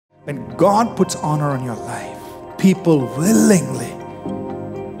When God puts honor on your life, people willingly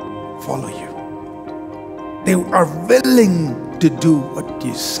follow you. They are willing to do what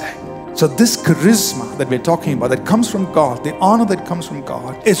you say. So this charisma that we're talking about, that comes from God, the honor that comes from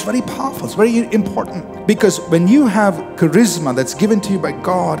God, is very powerful. It's very important. Because when you have charisma that's given to you by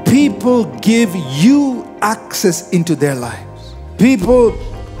God, people give you access into their lives. People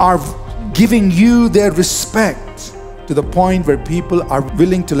are giving you their respect to the point where people are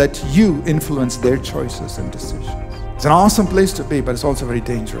willing to let you influence their choices and decisions. It's an awesome place to be, but it's also a very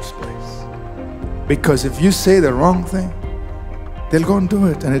dangerous place. Because if you say the wrong thing, they'll go and do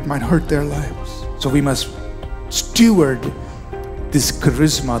it, and it might hurt their lives. So we must steward this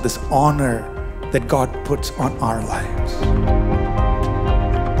charisma, this honor that God puts on our lives.